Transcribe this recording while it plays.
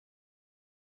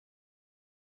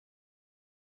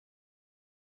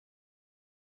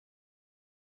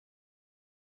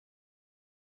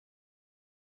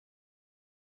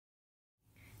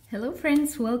Hello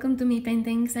friends, welcome to Mii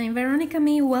Paintings. I'm Veronika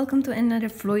Mii. Welcome to another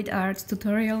fluid art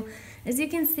tutorial. As you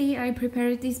can see, I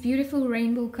prepared these beautiful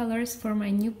rainbow colors for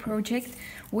my new project,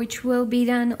 which will be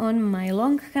done on my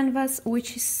long canvas,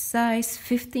 which is size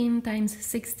 15 times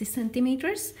 60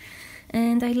 centimeters.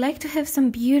 And I'd like to have some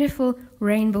beautiful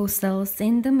rainbow cells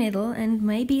in the middle and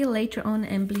maybe later on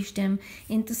embellish them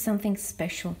into something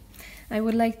special. I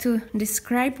would like to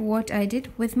describe what I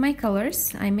did with my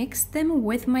colors. I mixed them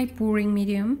with my pouring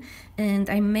medium and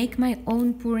I make my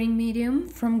own pouring medium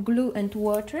from glue and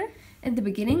water. At the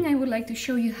beginning, I would like to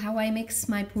show you how I mix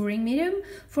my pouring medium.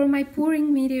 For my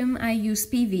pouring medium, I use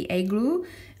PVA glue.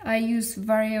 I use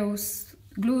various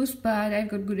glues, but I've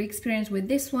got good experience with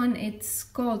this one. It's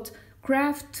called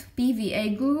Craft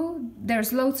PVA glue.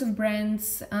 There's loads of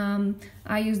brands.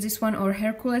 I use this one or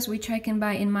Hercules, which I can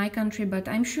buy in my country, but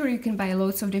I'm sure you can buy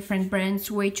loads of different brands,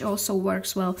 which also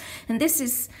works well. And this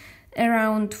is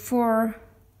around 4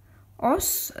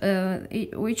 oz,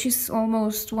 which is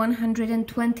almost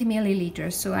 120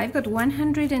 milliliters. So I've got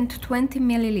 120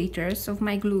 milliliters of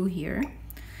my glue here.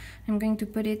 I'm going to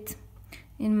put it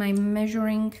in my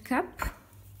measuring cup,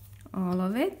 all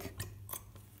of it.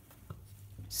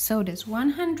 So there's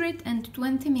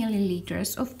 120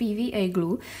 milliliters of PVA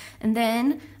glue, and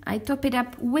then I top it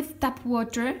up with tap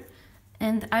water,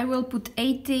 and I will put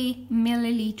 80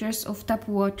 milliliters of tap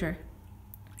water.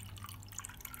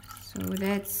 So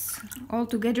that's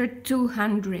altogether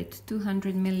 200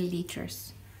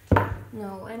 milliliters.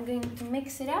 Now I'm going to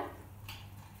mix it up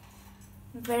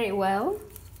very well.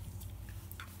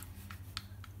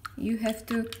 You have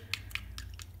to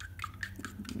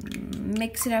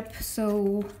mix it up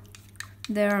so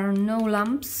there are no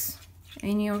lumps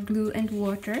in your glue and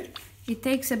water. It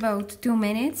takes about 2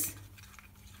 minutes,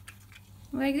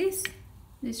 like this.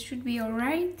 This should be all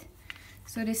right.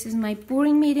 So this is my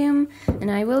pouring medium,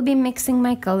 and I will be mixing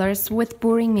my colors with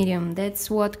pouring medium. That's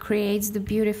what creates the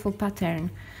beautiful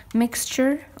pattern.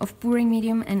 Mixture of pouring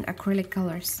medium and acrylic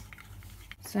colors.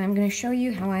 So I'm going to show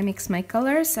you how I mix my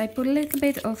colors. I put a little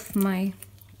bit of my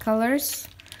colors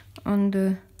on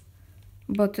the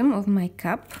bottom of my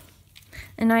cup,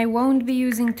 and I won't be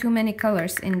using too many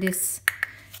colors in this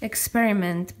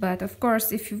experiment, but of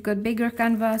course if you've got bigger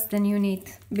canvas then you need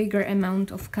bigger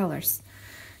amount of colors.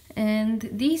 And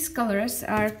these colors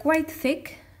are quite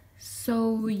thick,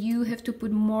 so you have to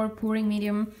put more pouring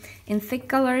medium in thick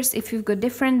colors. If you've got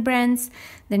different brands,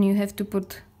 then you have to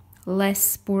put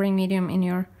less pouring medium in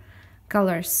your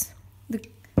colors.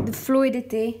 The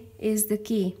fluidity is the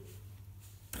key.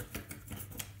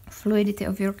 Fluidity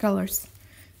of your colors.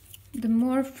 The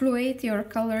more fluid your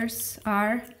colors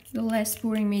are, the less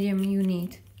pouring medium you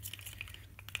need.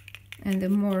 And the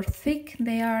more thick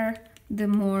they are, the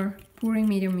more pouring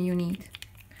medium you need.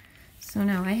 So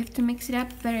now I have to mix it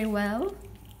up very well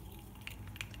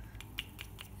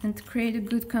and create a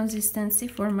good consistency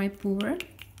for my pour.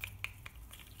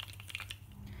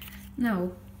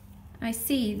 Now I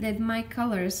see that my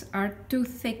colors are too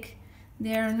thick.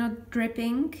 They are not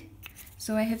dripping.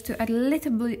 So I have to add a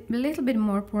little bit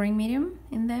more pouring medium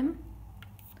in them.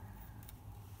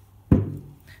 And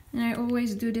I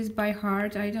always do this by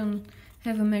heart. I don't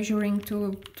have a measuring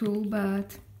tool,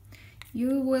 but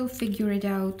you will figure it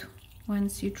out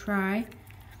once you try.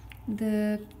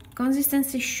 The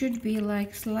consistency should be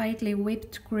like slightly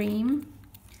whipped cream.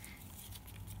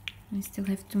 I still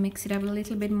have to mix it up a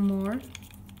little bit more.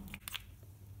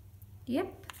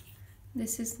 Yep,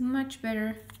 this is much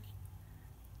better.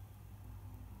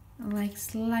 Like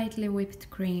slightly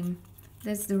whipped cream.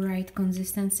 That's the right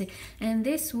consistency, and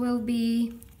this will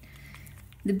be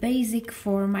the basic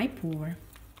for my pour,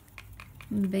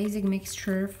 the basic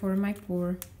mixture for my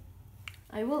pour.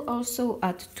 I will also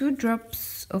add 2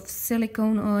 drops of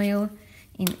silicone oil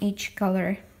in each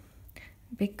color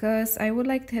because I would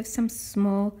like to have some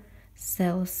small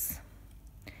cells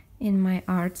in my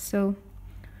art. So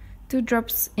 2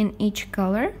 drops in each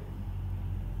color.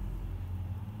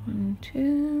 1,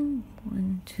 2,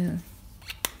 1, 2.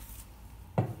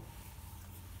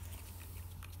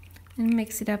 And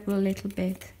mix it up a little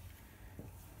bit.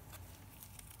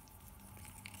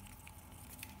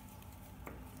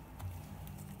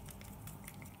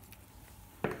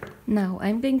 Now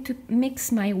I'm going to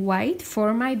mix my white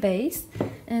for my base,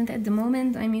 and at the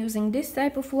moment I'm using this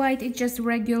type of white. It's just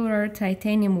regular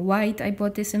titanium white. I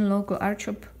bought this in local art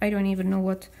shop. I don't even know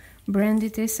what brand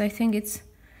it is. I think it's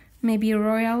maybe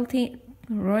Royal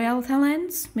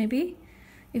Talents, maybe,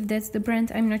 if that's the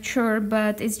brand, I'm not sure,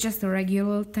 but it's just a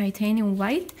regular titanium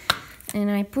white. And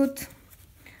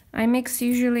I mix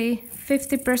usually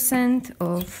 50%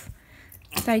 of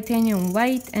titanium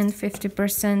white and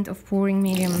 50% of pouring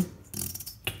medium.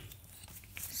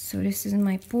 So this is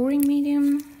my pouring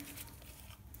medium,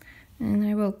 and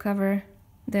I will cover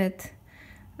that.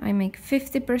 I make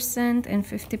 50% and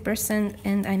 50%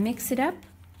 and I mix it up.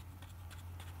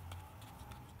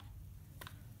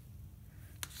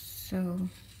 So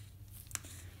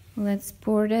let's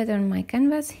pour that on my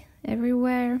canvas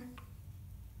everywhere.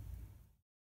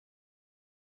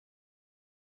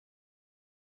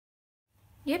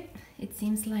 Yep, it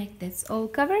seems like that's all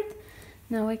covered.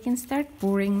 Now I can start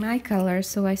pouring my color.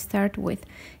 So I start with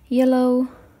yellow.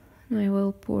 I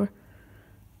will pour,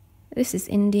 this is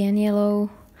Indian yellow.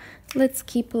 Let's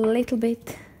keep a little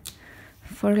bit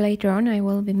for later on. I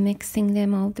will be mixing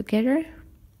them all together.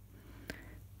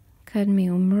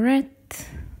 Cadmium red.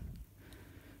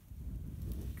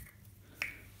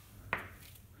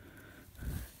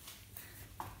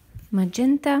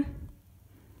 Magenta.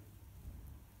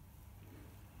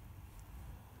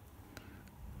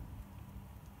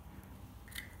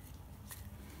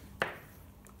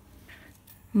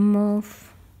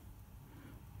 Mauve.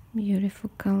 Beautiful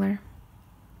color.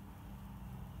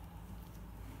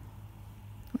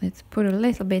 Let's put a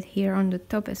little bit here on the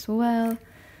top as well.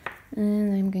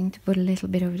 And I'm going to put a little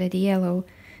bit of that yellow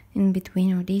in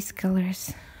between of these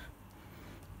colors,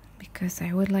 because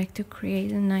I would like to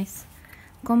create a nice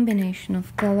combination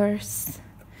of colors.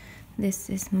 This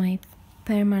is my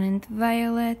permanent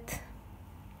violet.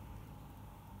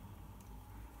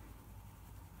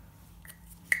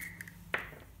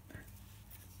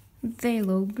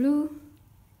 Phthalo blue.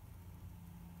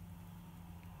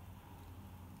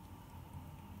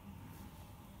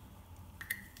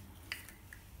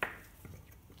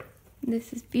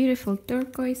 This is beautiful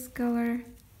turquoise color.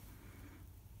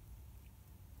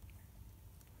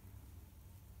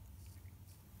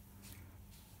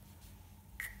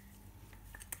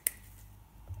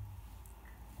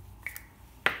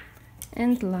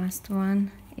 And the last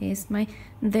one is my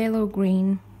phthalo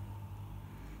green.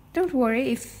 Don't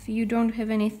worry if you don't have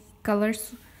any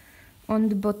colors on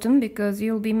the bottom, because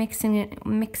you'll be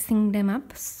mixing them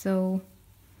up, so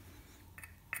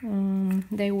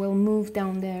they will move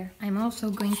down there. I'm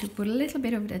also going to put a little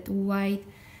bit of that white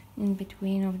in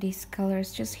between of these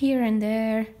colors, just here and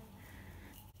there.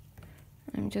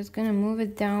 I'm just gonna move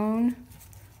it down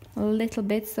a little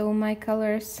bit so my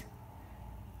colors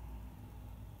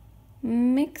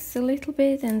mix a little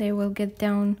bit and they will get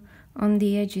down on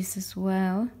the edges as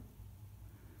well.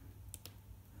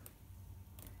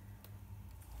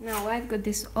 Now I've got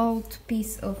this old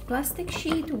piece of plastic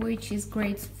sheet which is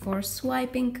great for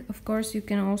swiping. Of course you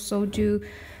can also do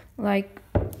like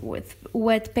with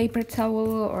wet paper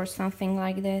towel or something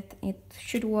like that, it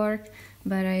should work,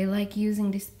 but I like using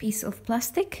this piece of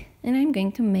plastic, and I'm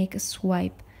going to make a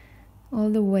swipe all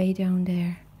the way down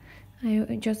there.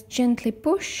 I just gently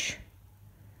push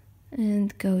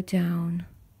and go down.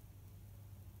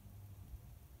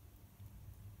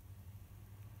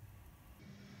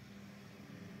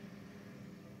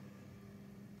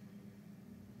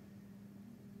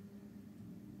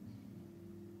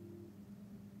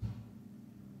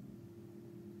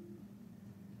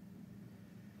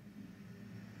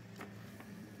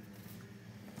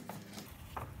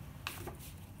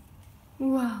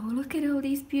 Wow, look at all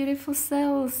these beautiful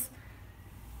cells.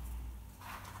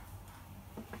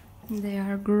 They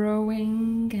are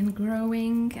growing and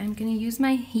growing. I'm gonna use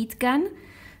my heat gun.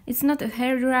 It's not a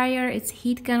hair dryer, it's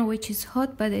heat gun, which is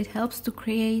hot, but it helps to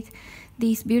create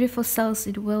these beautiful cells.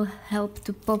 It will help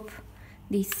to pop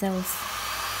these cells.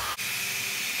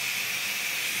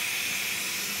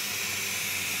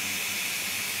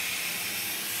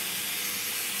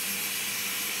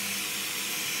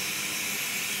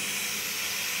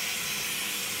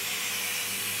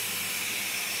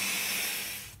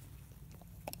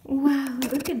 Wow,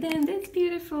 look at them, that's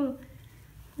beautiful.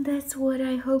 That's what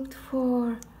I hoped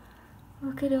for.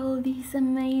 Look at all these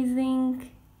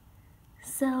amazing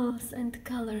cells and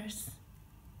colors.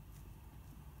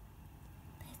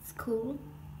 That's cool.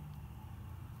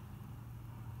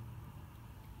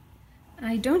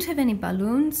 I don't have any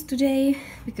balloons today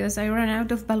because I ran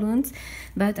out of balloons,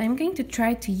 but I'm going to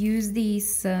try to use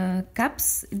these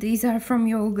cups. These are from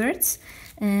yogurts,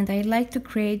 and I like to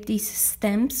create these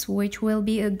stems, which will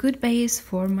be a good base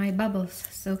for my bubbles.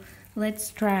 So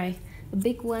let's try. A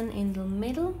big one in the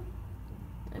middle.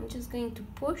 I'm just going to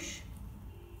push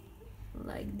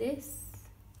like this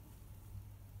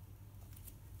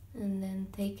and then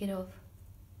take it off.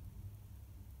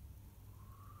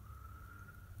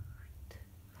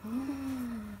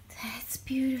 Oh, that's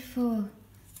beautiful.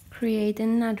 Create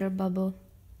another bubble.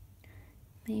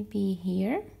 Maybe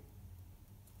here.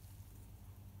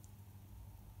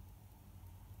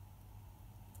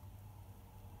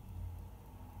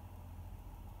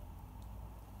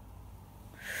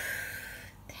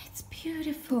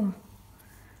 beautiful.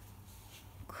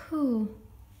 Cool.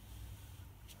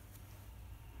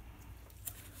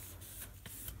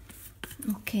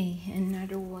 Okay,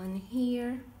 another one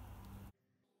here.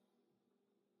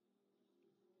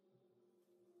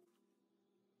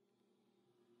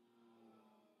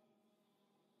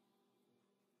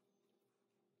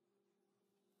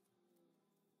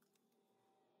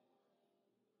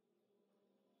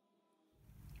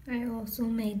 I also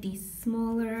made these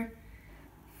smaller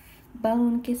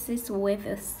balloon kisses with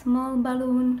a small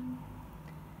balloon.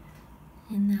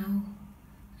 And now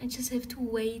I just have to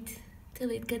wait till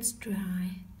it gets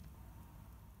dry.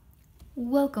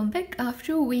 Welcome back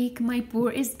after a week. My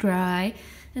pour is dry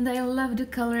and I love the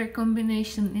color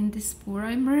combination in this pour.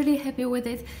 I'm really happy with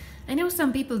it. I know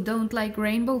some people don't like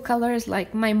rainbow colors,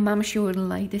 like my mom, she wouldn't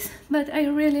like this, but I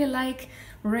really like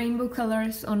rainbow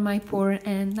colors on my pour,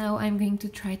 and now I'm going to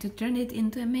try to turn it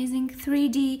into amazing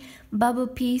 3D bubble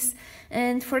piece.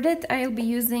 And for that I'll be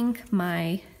using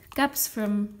my cups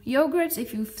from yogurts.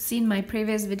 If you've seen my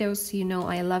previous videos, you know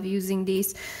I love using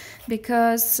these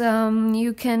because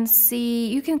you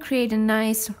can create a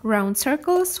nice round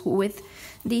circles with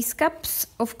these cups.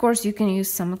 Of course you can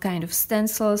use some kind of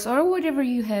stencils or whatever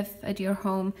you have at your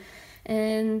home.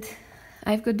 And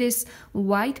I've got this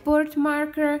whiteboard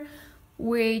marker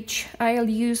which I'll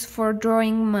use for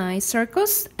drawing my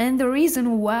circles. And the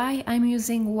reason why I'm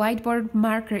using whiteboard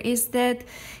marker is that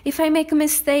if I make a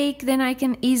mistake, then I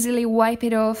can easily wipe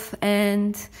it off,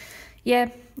 and yeah,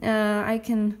 I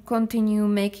can continue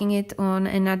making it on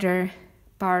another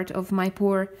part of my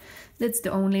pour. That's the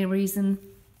only reason.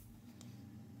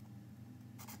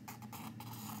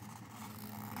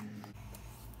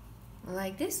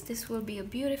 Like this will be a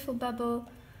beautiful bubble.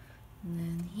 And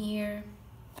then here.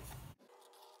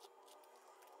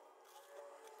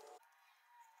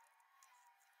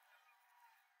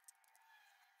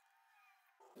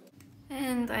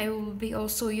 And I will be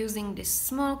also using this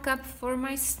small cup for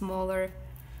my smaller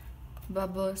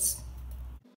bubbles.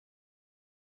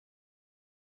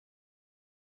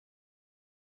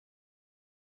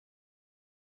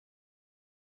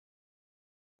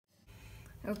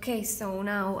 Okay, so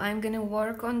now I'm gonna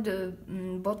work on the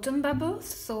bottom bubbles.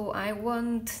 So I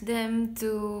want them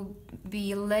to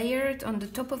be layered on the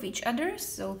top of each other.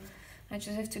 So I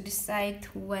just have to decide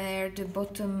where the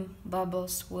bottom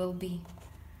bubbles will be.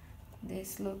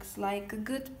 This looks like a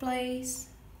good place.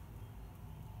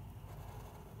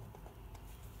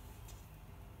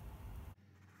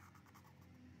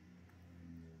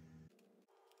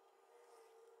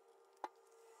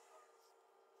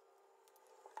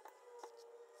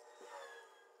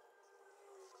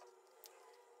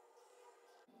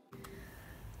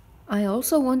 I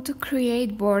also want to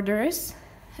create borders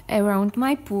around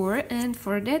my pour, and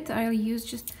for that I'll use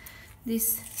just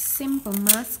this simple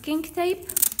masking tape.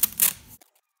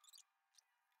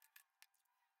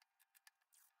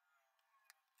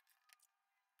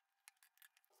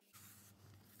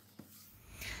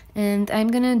 And I'm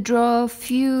gonna draw a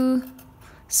few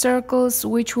circles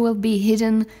which will be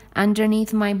hidden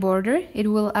underneath my border. It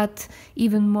will add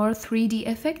even more 3D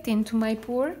effect into my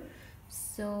pour.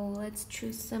 So let's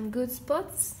choose some good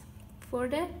spots for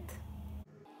that.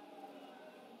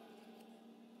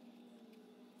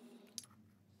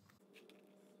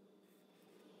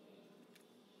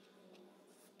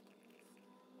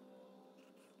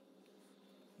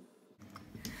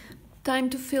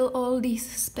 Time to fill all these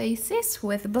spaces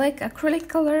with black acrylic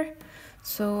color.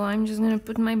 So I'm just gonna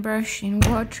put my brush in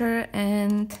water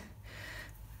and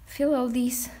fill all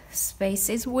these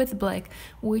spaces with black,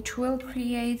 which will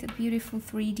create a beautiful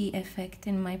 3D effect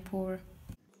in my pour.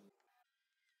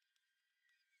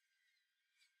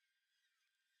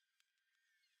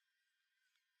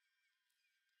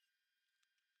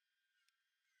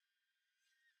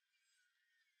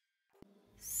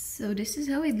 So this is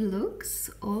how it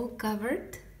looks, all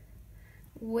covered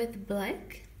with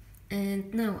black.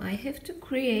 And now I have to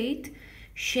create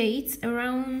shades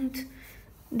around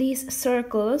these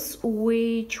circles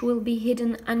which will be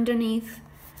hidden underneath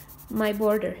my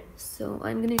border. So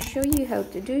I'm gonna show you how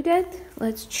to do that.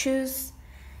 Let's choose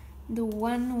the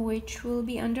one which will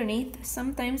be underneath.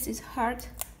 Sometimes it's hard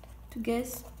to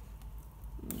guess.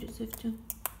 You just have to,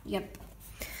 yep.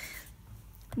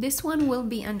 This one will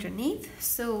be underneath,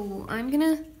 so I'm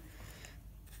gonna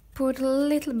put a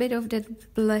little bit of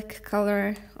that black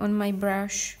color on my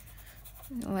brush,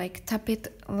 like tap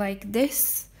it like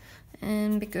this,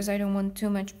 and because I don't want too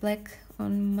much black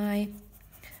on my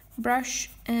brush,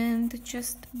 and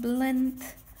just blend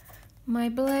my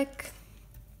black,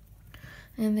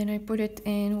 and then I put it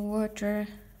in water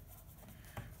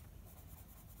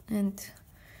and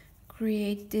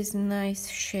create this nice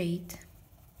shade.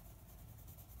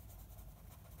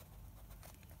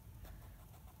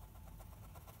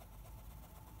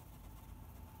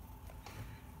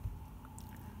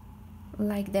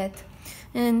 Like that.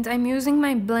 And I'm using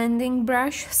my blending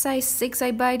brush, size 6.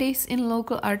 I buy this in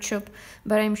local art shop,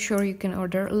 but I'm sure you can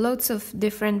order lots of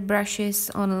different brushes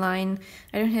online.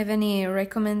 I don't have any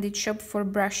recommended shop for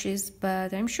brushes,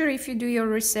 but I'm sure if you do your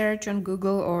research on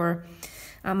Google or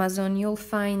Amazon, you'll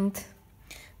find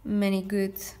many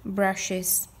good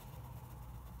brushes.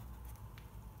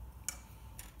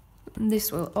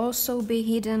 This will also be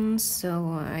hidden,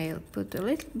 so I'll put a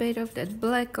little bit of that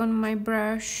black on my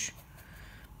brush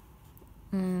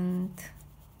and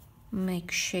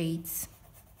make shades.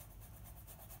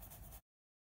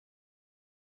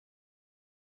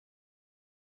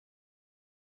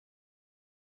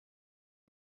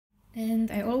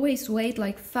 And I always wait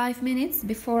like 5 minutes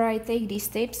before I take these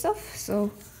tapes off,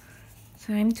 so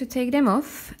time to take them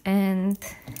off and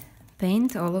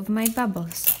paint all of my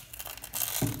bubbles.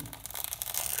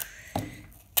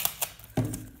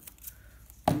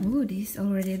 Ooh, these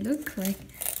already look like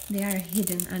they are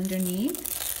hidden underneath.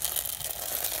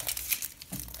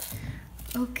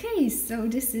 Okay, so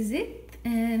this is it,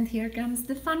 and here comes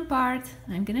the fun part.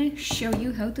 I'm gonna show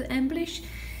you how to embellish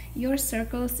your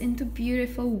circles into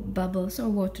beautiful bubbles or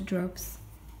water drops.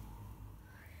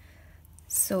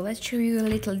 So let's show you a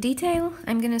little detail.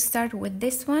 I'm gonna start with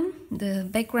this one. The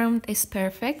background is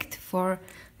perfect for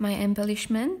my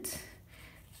embellishment,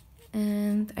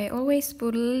 and I always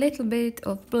put a little bit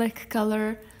of black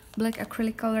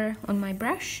acrylic color on my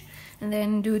brush, and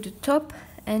then do the top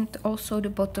and also the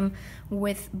bottom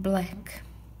with black.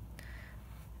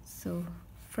 So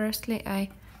firstly I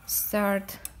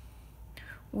start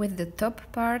with the top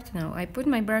part. Now I put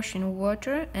my brush in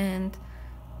water and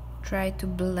try to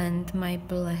blend my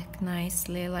black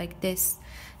nicely like this.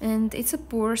 And it's a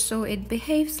pour, so it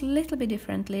behaves a little bit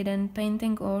differently than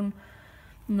painting on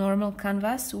normal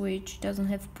canvas, which doesn't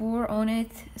have pour on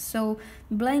it. So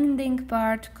blending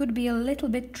part could be a little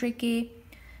bit tricky.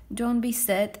 Don't be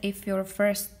sad if your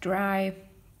first try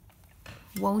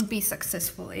won't be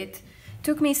successful. It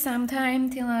took me some time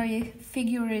till I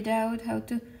figured it out how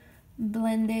to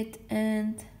blend it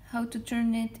and how to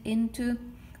turn it into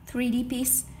 3D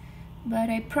piece. But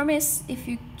I promise if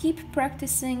you keep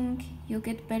practicing, you'll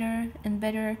get better and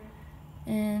better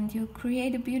and you'll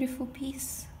create a beautiful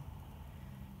piece.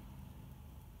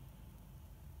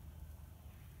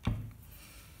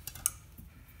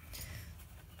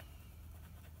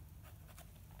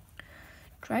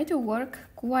 Try to work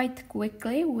quite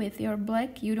quickly with your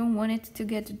black. You don't want it to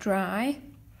get dry.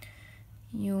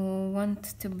 You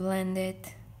want to blend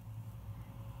it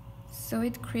so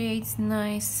it creates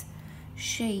nice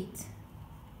shade,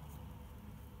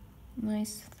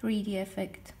 nice 3D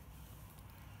effect.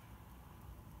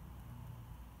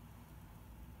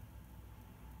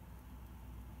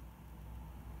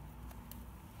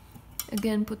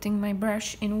 Again, putting my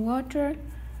brush in water,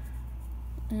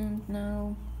 and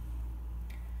now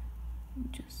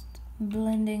just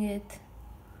blending it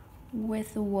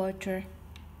with the water.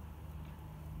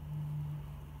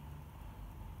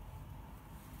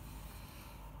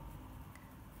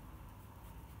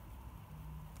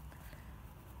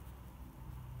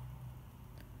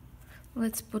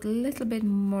 Let's put a little bit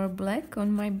more black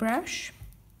on my brush,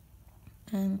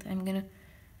 and I'm gonna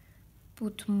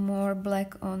put more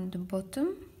black on the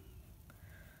bottom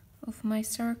of my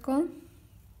circle.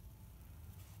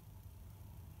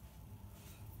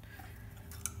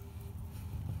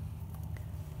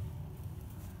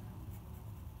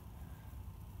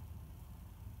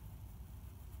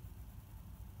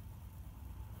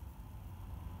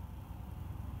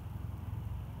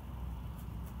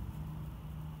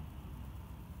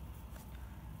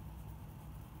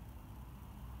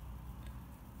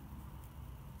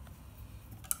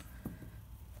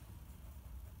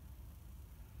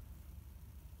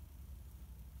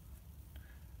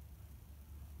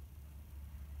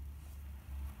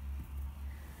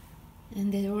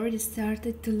 And it already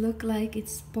started to look like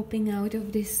it's popping out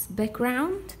of this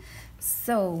background.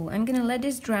 So I'm gonna let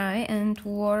this dry and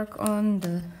work on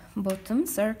the bottom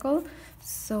circle.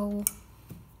 So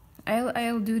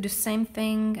I'll do the same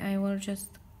thing. I will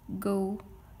just go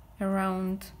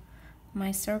around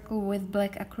my circle with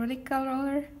black acrylic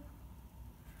color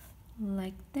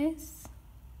like this,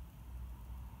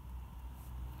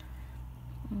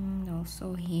 and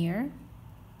also here.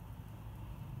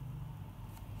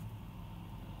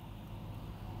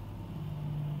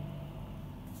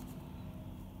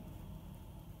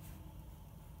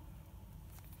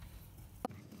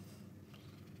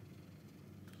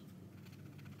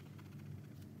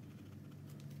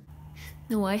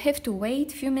 Now I have to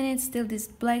wait a few minutes till this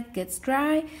black gets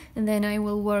dry, and then I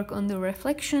will work on the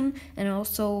reflection and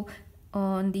also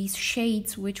on these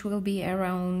shades which will be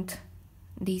around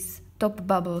these top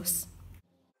bubbles.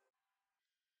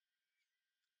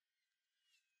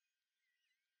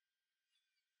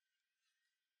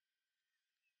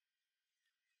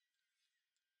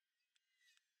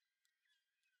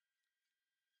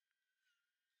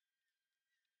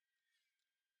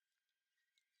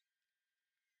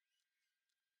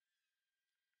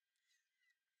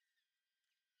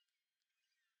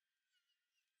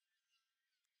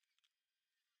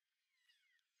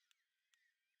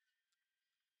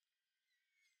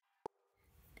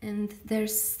 And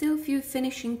there's still a few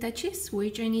finishing touches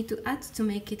which I need to add to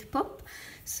make it pop.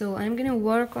 So I'm gonna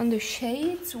work on the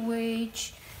shades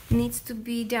which needs to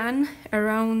be done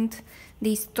around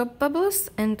these top bubbles,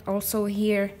 and also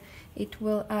here it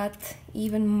will add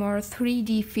even more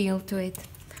 3D feel to it.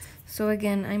 So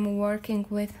again, I'm working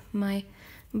with my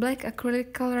black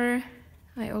acrylic color.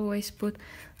 I always put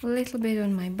a little bit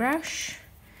on my brush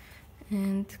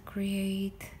and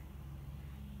create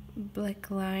a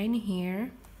black line here.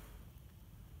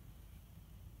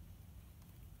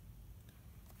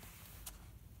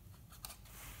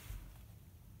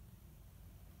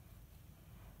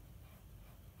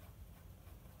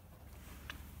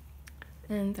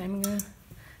 And I'm gonna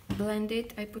blend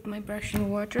it. I put my brush in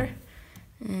water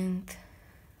and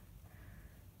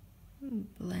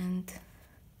blend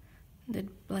that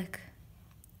black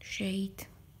shade.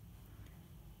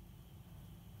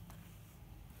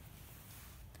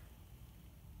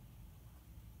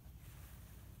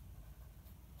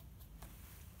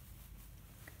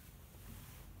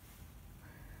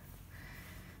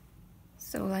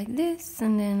 So like this,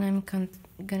 and then I'm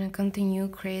gonna continue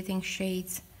creating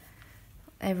shades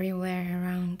everywhere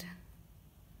around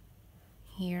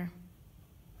here.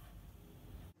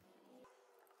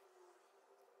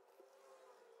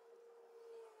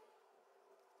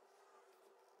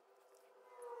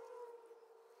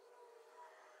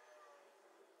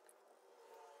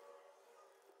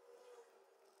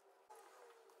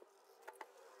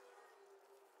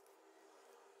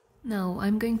 Now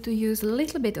I'm going to use a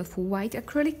little bit of white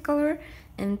acrylic color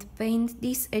and paint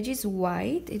these edges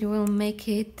white. It will make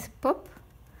it pop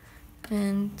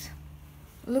and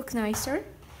look nicer.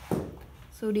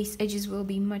 So these edges will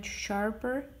be much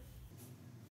sharper.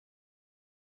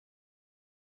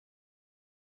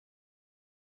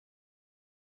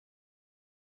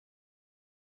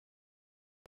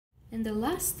 And the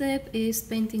last step is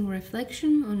painting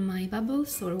reflection on my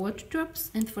bubbles or water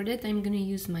drops, and for that I'm gonna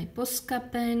use my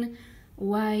Posca pen,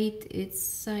 white, its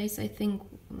size I think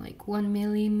like 1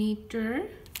 millimeter,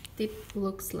 tip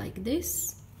looks like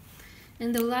this.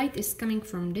 And the light is coming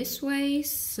from this way,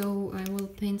 so I will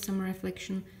paint some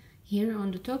reflection here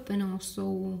on the top and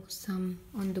also some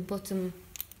on the bottom.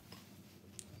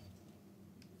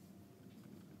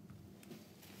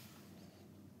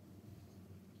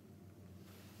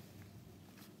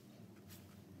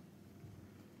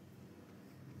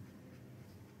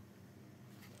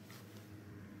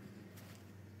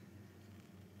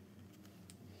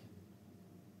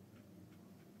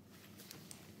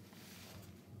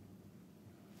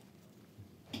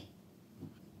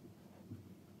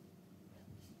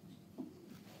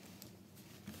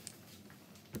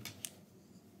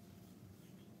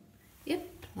 Yep,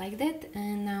 like that,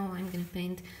 and now I'm gonna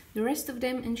paint the rest of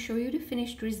them and show you the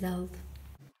finished result.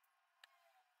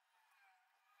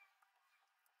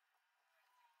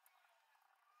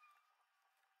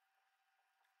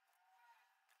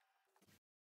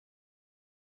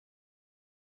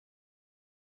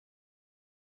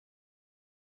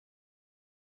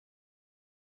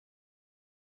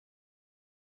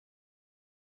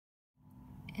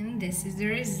 And this is the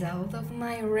result of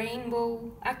my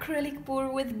rainbow acrylic pour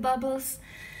with bubbles.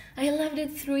 I love the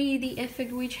 3D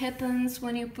effect which happens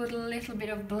when you put a little bit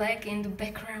of black in the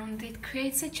background. It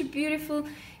creates such a beautiful,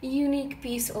 unique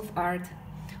piece of art.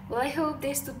 Well, I hope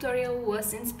this tutorial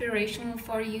was inspirational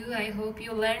for you. I hope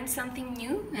you learned something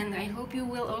new, and I hope you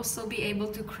will also be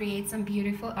able to create some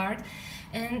beautiful art.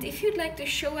 And if you'd like to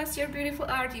show us your beautiful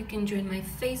art, you can join my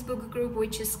Facebook group,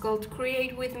 which is called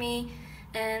Create With Me,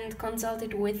 and consult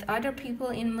it with other people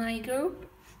in my group.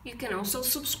 You can also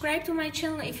subscribe to my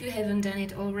channel if you haven't done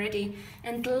it already,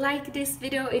 and like this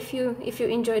video if you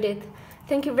enjoyed it.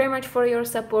 Thank you very much for your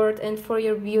support and for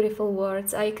your beautiful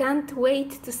words. I can't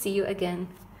wait to see you again.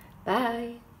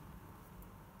 Bye!